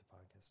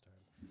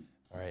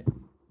All right,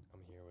 I'm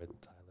here with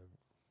Tyler.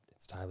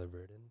 It's Tyler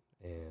Burden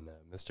and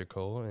Mr.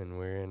 Cole, and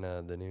we're in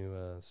the new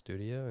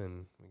studio,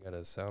 and we got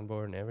a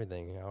soundboard and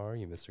everything. How are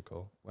you, Mr.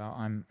 Cole? Well,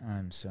 I'm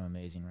so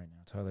amazing right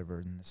now, Tyler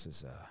Burden. This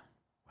is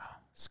wow,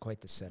 this is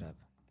quite the setup.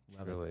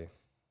 Love it. Really,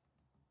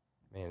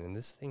 man, and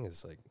this thing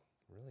is like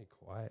really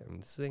quiet. I mean,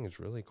 this thing is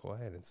really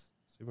quiet. It's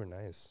super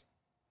nice.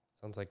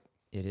 Sounds like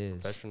It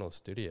is. professional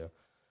studio.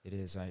 It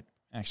is. I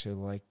actually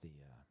like the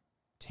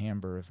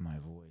timbre of my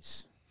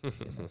voice in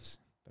this,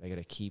 but I got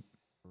to keep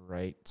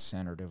right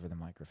centered over the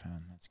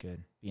microphone. That's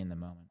good. Be in the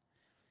moment.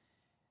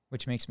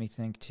 Which makes me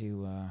think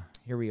to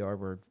here we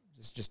are.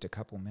 This is just a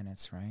couple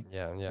minutes, right?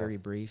 Yeah. Very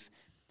brief,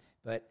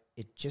 but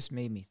it just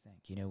made me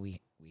think. You know,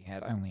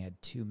 I only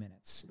had 2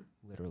 minutes,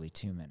 literally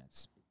 2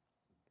 minutes,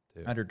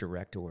 Dude. under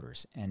direct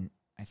orders, and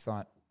I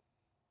thought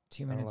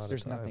 2 Not a minutes. lot of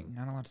There's time. nothing,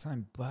 not a lot of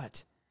time,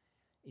 but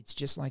it's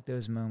just like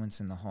those moments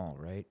in the hall,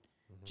 right?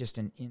 Mhm. Just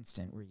an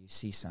instant where you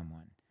see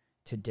someone.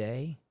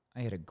 Today,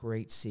 I had a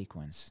great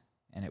sequence,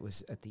 and it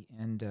was at the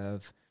end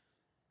of.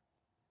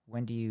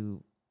 When do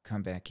you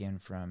come back in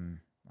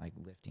from like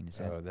lifting? Is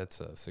that that's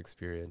a sixth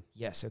period.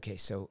 Yes, okay,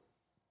 so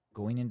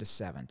going into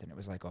seventh, and it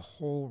was like a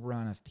whole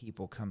run of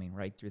people coming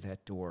right through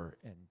that door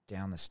and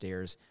down the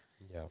stairs,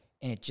 Yeah.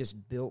 and it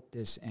just built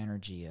this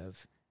energy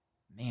of,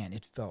 man,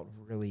 it felt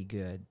really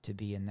good to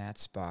be in that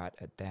spot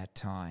at that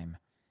time.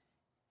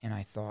 And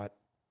I thought,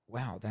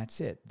 wow,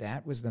 that's it.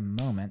 That was the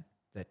moment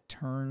that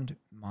turned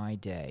my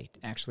day,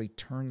 actually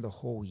turned the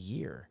whole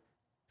year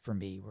for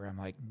me, where I'm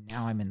like,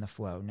 now I'm in the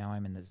flow, now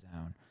I'm in the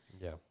zone.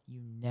 Yeah.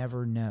 You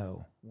never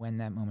know when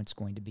that moment's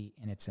going to be,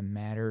 and it's a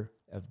matter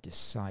of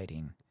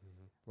deciding.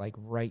 Mm-hmm. Like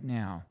right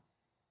now,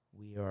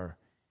 we are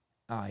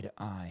eye to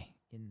eye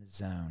in the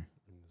zone.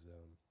 In the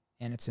zone.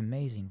 And it's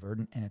amazing,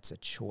 Verdon, and it's a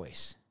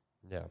choice.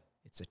 Yeah.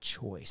 It's a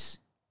choice.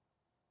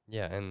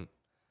 Yeah, and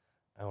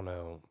I don't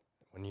know,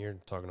 when you're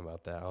talking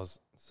about that,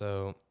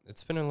 so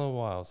it's been a little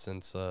while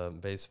since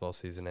baseball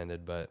season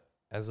ended, but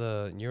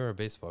you're a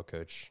baseball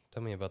coach,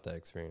 tell me about that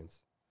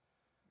experience.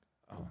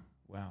 Oh,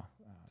 wow.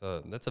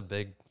 So that's a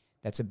big,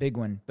 That's a big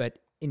one, but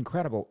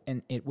incredible.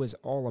 And it was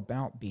all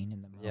about being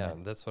in the moment. yeah,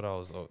 that's what I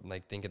was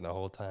like thinking the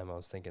whole time. I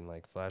was thinking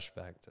like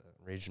flashback to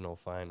regional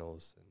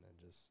finals, and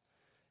then just,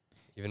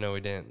 even though we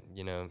didn't,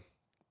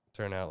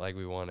 turn out like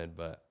we wanted,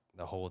 but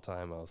the whole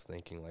time I was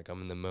thinking like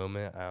I'm in the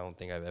moment. I don't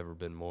think I've ever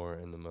been more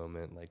in the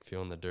moment, like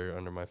feeling the dirt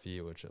under my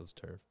feet, which was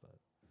turf, but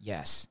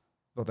Yes.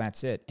 Well,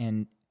 that's it.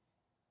 And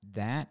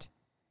that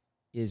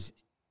is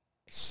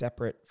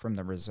separate from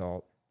the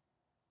result.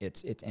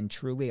 And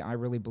truly, I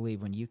really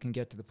believe when you can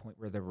get to the point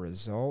where the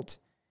result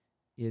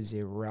is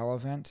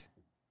irrelevant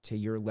to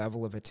your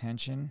level of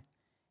attention,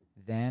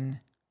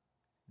 then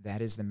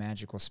that is the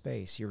magical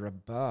space. You're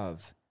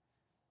above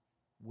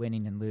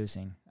winning and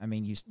losing. I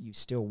mean, you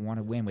still want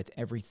to win with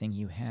everything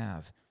you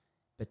have,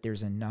 but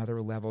there's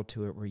another level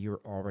to it where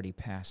you're already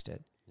past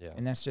it. yeah.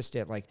 And that's just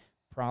it. Like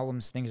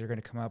problems, things are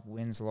going to come up,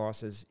 wins,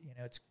 losses,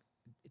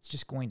 it's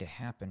just going to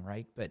happen,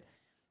 right? But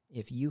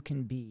if you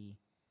can be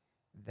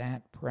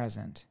that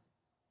present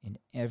in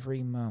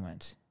every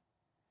moment,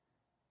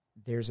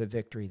 there's a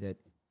victory that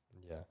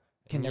Yeah.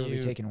 can And never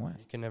be taken away.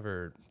 You can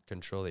never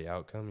control the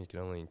outcome. You can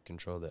only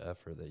control the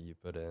effort that you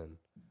put in.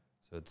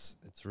 So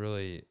it's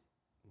really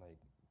like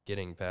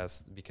getting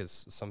past,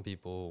 because some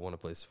people want to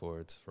play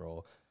sports for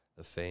all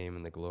the fame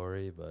and the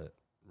glory, but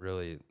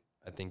really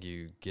I think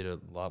you get a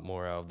lot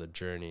more out of the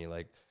journey.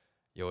 Like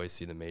you always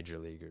see the major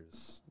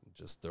leaguers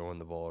just throwing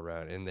the ball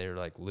around, and they're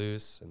like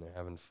loose and they're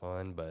having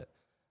fun, but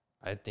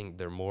I think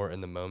they're more in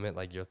the moment.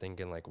 Like you're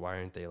thinking like, why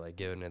aren't they like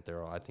giving it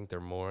their all? I think they're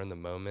more in the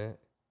moment.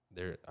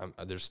 They're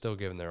still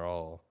giving their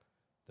all.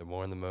 They're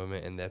more in the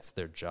moment, and that's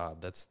their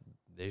job.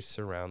 They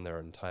surround their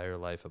entire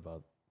life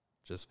about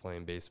just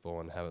playing baseball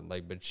and having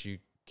but you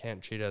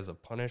can't treat it as a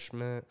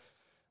punishment.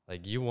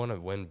 Like you want to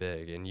win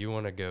big and you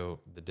want to go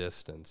the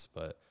distance,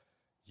 but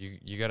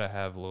you got to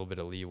have a little bit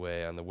of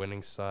leeway on the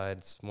winning side.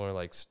 It's more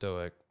like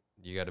stoic.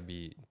 You got to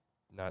be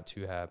not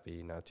too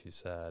happy, not too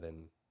sad,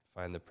 and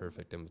find the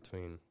perfect in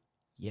between.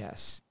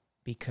 Yes,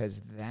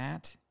 because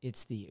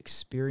it's the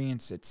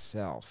experience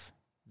itself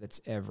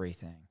that's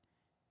everything.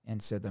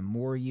 And so the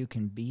more you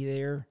can be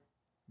there,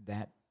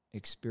 that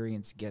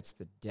experience gets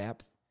the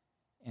depth,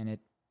 and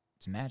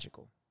it's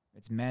magical.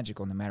 It's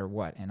magical no matter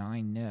what. And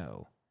I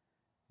know,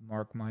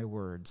 mark my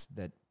words,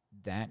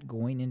 that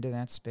going into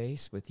that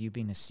space with you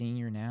being a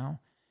senior now,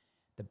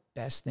 the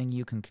best thing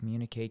you can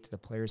communicate to the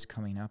players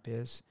coming up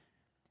is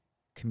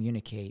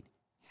communicate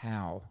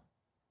how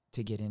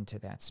to get into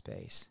that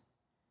space.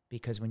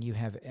 Because when you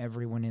have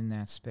everyone in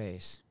that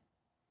space,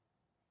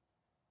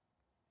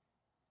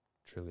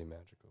 Truly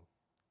magical.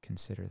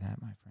 consider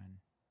that, my friend.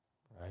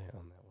 Right,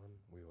 on that one,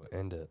 we will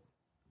end it.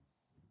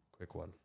 Quick one.